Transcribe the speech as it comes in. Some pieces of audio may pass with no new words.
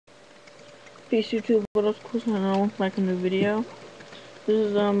Peace YouTube, what else cool? I know, like a new video. This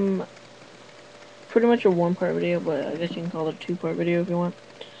is pretty much a one-part video, but I guess you can call it a two-part video if you want.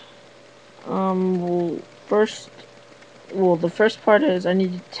 The first part is I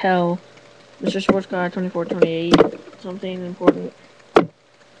need to tell Mr.SportsGuy2428 something important.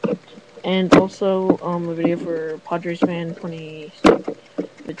 And also, a video for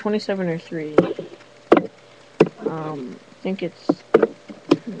PadresFan27 or 3. I think it's,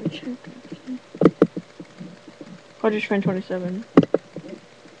 let me check. PadresFan27.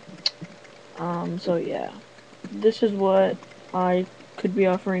 So yeah. This is what I could be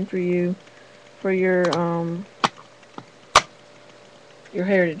offering for you for your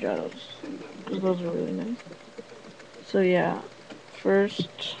heritage autos, because those are really nice. So yeah, first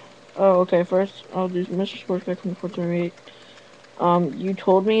I'll do Mr.SportsGuy2428. You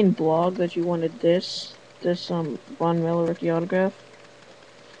told me in blog that you wanted this Von Miller rookie autograph,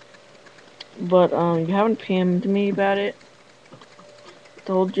 but you haven't PM'd me about it.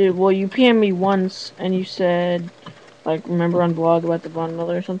 You PM'd me once and you said, like, remember on blog about the Von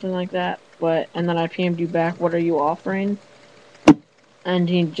Miller or something like that, and then I PM'd you back, what are you offering? And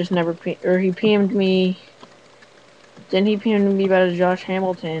he just never he PM'd me. Then he PM'd me about a Josh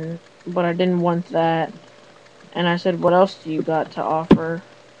Hamilton, but I didn't want that. And I said, what else do you got to offer?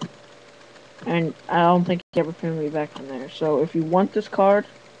 And I don't think he ever PM'd me back from there. So if you want this card,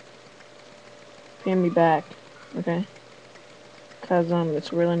 PM me back, okay? Cause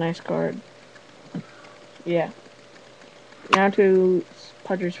it's a really nice card. Yeah. Now to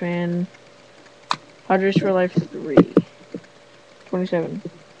PadresForLife27.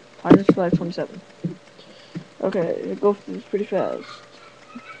 PadresForLife27. Okay, go through this pretty fast.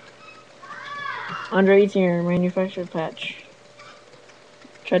 Under 18 manufactured patch.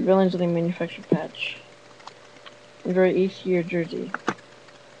 Chad Billings with a manufactured patch. Under 8-year jersey.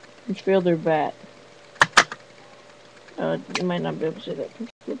 Fielder bat. You might not be able to say that.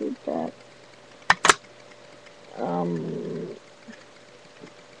 Fielder bat. Hold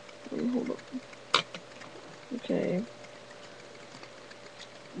up. Okay.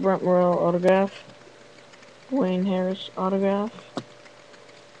 Brent Morel autograph. Wayne Harris autograph.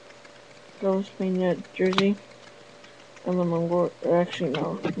 Ghost Mania jersey. And then actually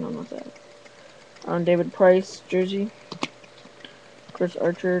no, not that. David Price jersey. Chris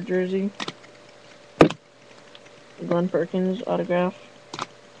Archer jersey. Glenn Perkins autograph.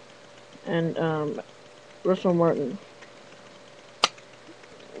 And Russell Martin.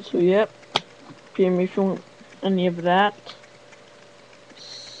 So yep. PM me if you want any of that.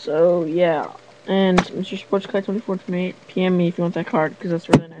 So yeah. And Mr.SportsGuy2428, PM me if you want that card, because that's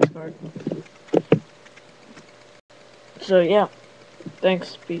a really nice card. So yeah.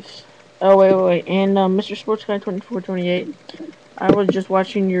 Thanks, peace. Oh wait. And Mr.SportsGuy2428, I was just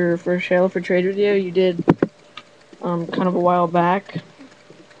watching your first Halo for Trade video you did kind of a while back.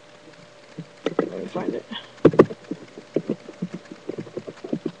 Let me find it.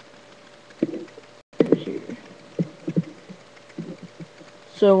 Here.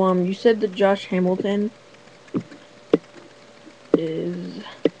 So you said that Josh Hamilton is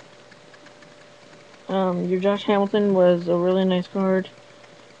your Josh Hamilton was a really nice card,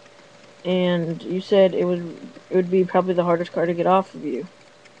 and you said it would be probably the hardest card to get off of you.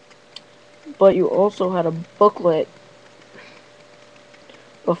 But you also had a booklet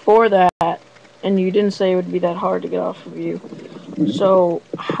before that, and you didn't say it would be that hard to get off of you. So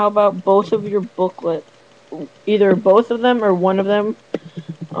how about both of your booklet, either both of them or one of them?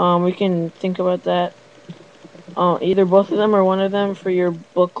 We can think about that. Either both of them or one of them for your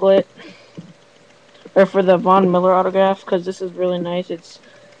booklet, or for the Von Miller autograph, because this is really nice.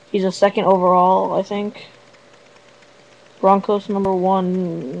 He's a 2nd overall, I think. Broncos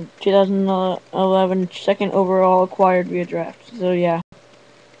 #1, 2011, 2nd overall, acquired via draft. So yeah.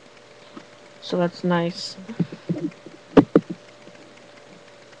 So that's nice.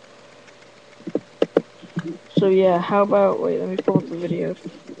 So yeah, how about, wait, let me pull up the video.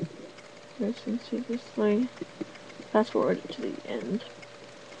 Let's see this way. Fast forward to the end,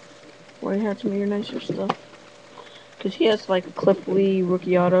 where he had some of your nicer stuff. Because he has like Cliff Lee,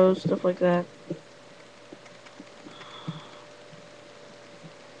 rookie autos, stuff like that.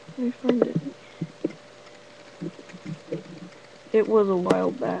 Let me find it. It was a while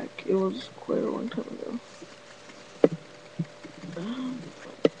back. It was quite a long time ago.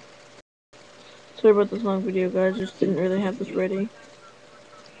 Sorry about this long video, guys. Just didn't really have this ready.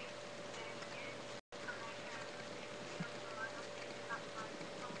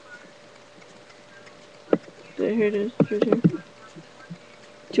 Here it is. Here's here.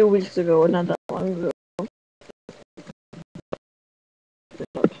 2 weeks ago, not that long ago.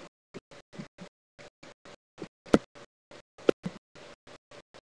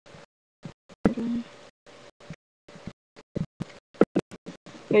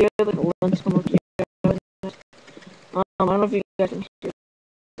 Yeah, you have like a lens come up to you. I don't know if you guys can hear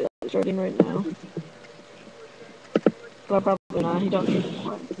it starting right now. But probably not. He talks too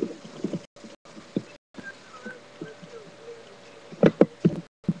quiet.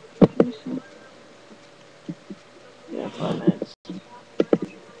 Let me see. Yeah, 5 minutes.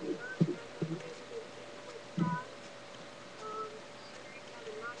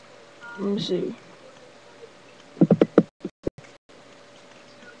 Let me see.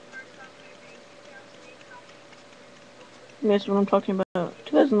 That's what I'm talking about.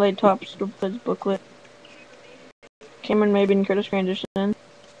 2008 Top Stupid booklet. Cameron Maben and Curtis Granderson.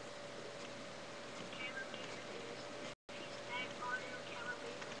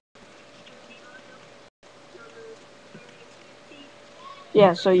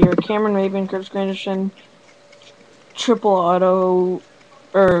 Yeah, so your Cameron Maben, Curtis Granderson, triple auto,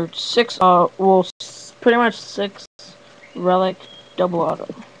 or 6, well, pretty much 6 relic double auto.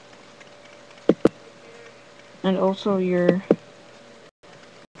 And also your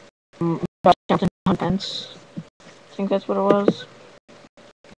Captain Pence. I think that's what it was.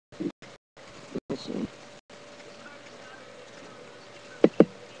 Let's see.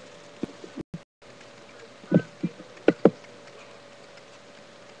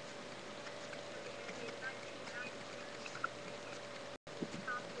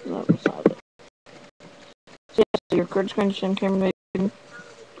 That was not it. So yeah, so your Curtis Granderson, Cameron Maben,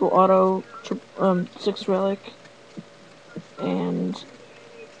 triple auto, 6 relic, and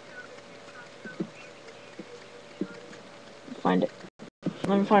find it.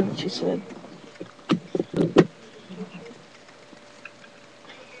 Let me find what she said.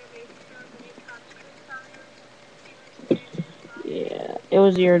 Yeah, it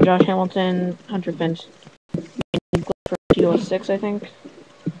was your Josh Hamilton, Hunter Pence, for TO6, I think.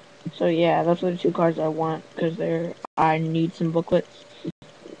 So yeah, those are the 2 cards I want because I need some booklets.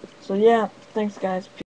 So yeah, thanks guys.